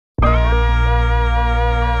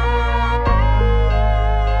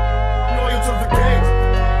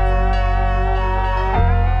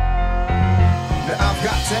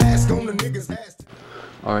a nigga's ass.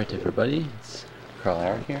 Alright everybody, it's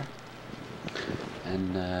Carl here,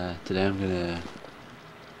 and today I'm gonna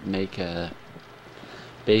make a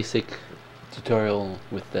basic tutorial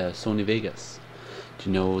with Sony Vegas to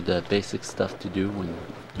know the basic stuff to do when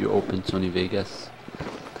you open Sony Vegas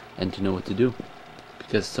and to know what to do,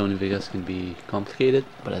 because Sony Vegas can be complicated,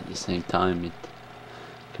 but at the same time it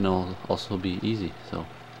can also be easy. So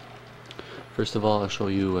first of all, I'll show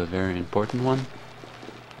you a very important one,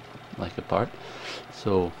 like a part.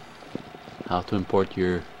 So how to import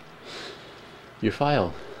your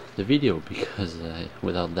file, the video, because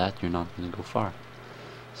without that you're not going to go far.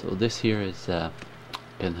 So this here is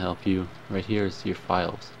can help you. Right here is your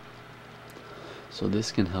files, so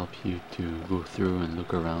this can help you to go through and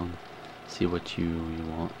look around, see what you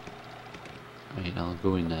want. Right, I'll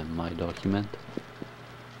go in my document.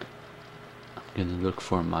 I'm gonna look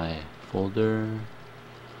for my folder.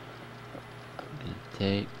 I'm gonna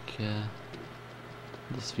take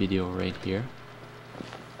this video right here,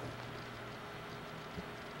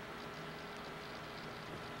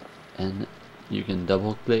 and you can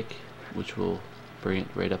double click, which will bring it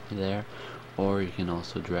right up there, or you can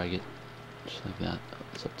also drag it just like that.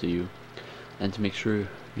 It's up to you. And to make sure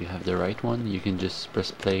you have the right one, you can just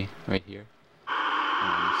press play right here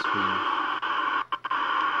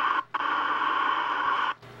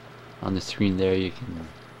on the screen there. You can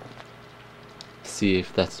see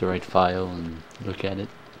if that's the right file and look at it.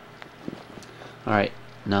 Alright,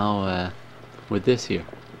 now with this here,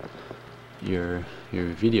 your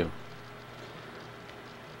video.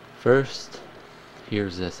 First,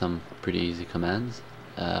 here's some pretty easy commands.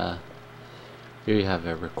 Here you have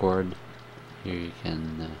a record. Here you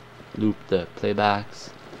can loop the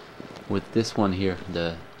playbacks. With this one here,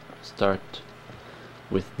 the start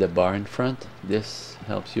with the bar in front, this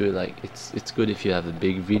helps you, like, it's good if you have a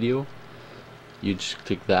big video. You just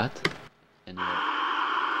click that and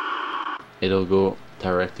it'll go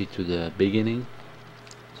directly to the beginning,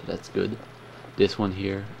 so that's good. This one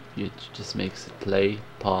here, it just makes it play,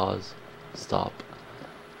 pause, stop,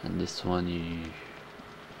 and this one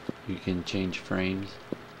you can change frames,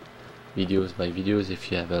 videos by videos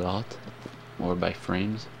if you have a lot, or by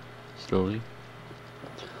frames, slowly.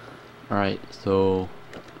 Alright, so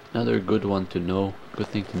another good thing to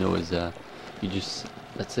know is you just,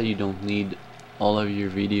 let's say you don't need all of your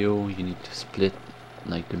video, you need to split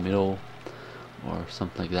like the middle or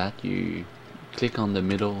something like that. You click on the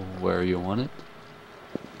middle where you want it,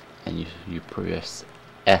 and you press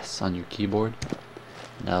S on your keyboard,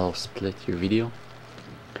 and that'll split your video.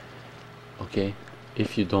 Okay,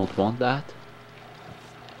 if you don't want that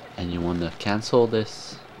and you want to cancel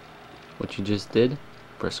this, what you just did,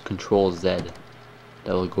 press Ctrl Z.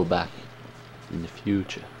 That will go back in the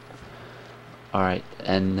future. Alright,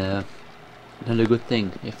 and another good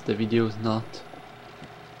thing, if the video is not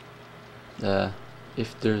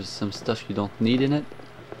if there's some stuff you don't need in it,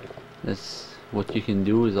 that's what you can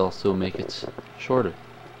do, is also make it shorter,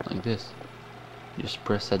 like this. You just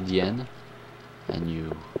press at the end and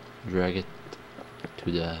you drag it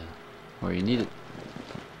to the where you need it.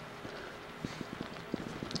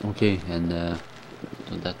 Okay, and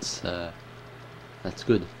so that's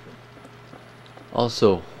good.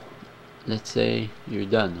 Also, let's say you're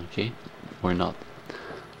done, okay, or not.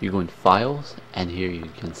 You go in files, and here you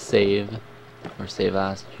can save or save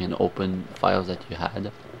as. You can open files that you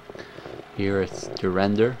had. Here it's to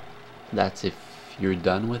render. That's if you're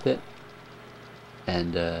done with it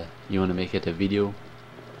and you want to make it a video.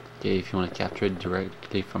 Okay, if you want to capture it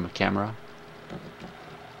directly from a camera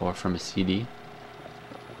or from a CD.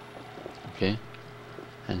 Okay,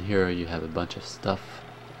 and here you have a bunch of stuff.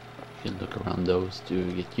 You can look around those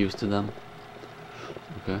to get used to them.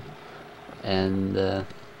 Okay, and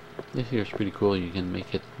this here is pretty cool. You can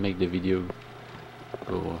make the video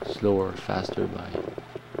go slower or faster by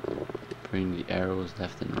bring the arrows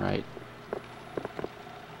left and right,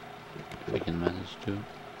 if I can manage to.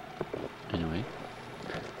 Anyway,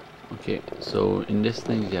 okay, so in this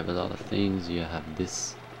thing you have a lot of things. You have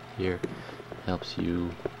this here, helps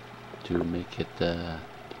you to make it the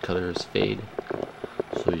colors fade,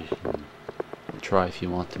 so you can try if you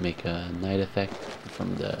want to make a night effect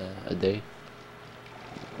from a day.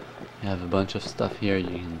 You have a bunch of stuff here. You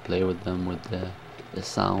can play with them with the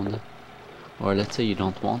sound, or let's say you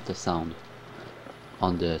don't want the sound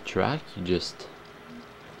on the track, you just,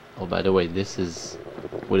 oh, by the way, this is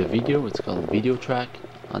with a video, it's called video track.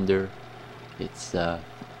 Under it's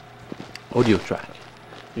audio track.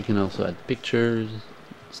 You can also add pictures,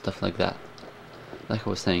 stuff like that. Like I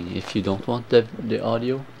was saying, if you don't want the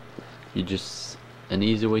audio, you just, an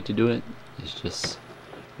easy way to do it is just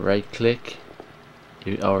right click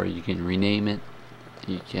or you can rename it,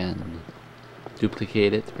 you can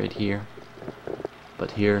duplicate it right here,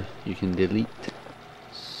 but here you can delete.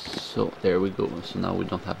 So there we go. So now we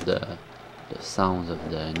don't have the sounds of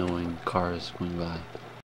the annoying cars going by.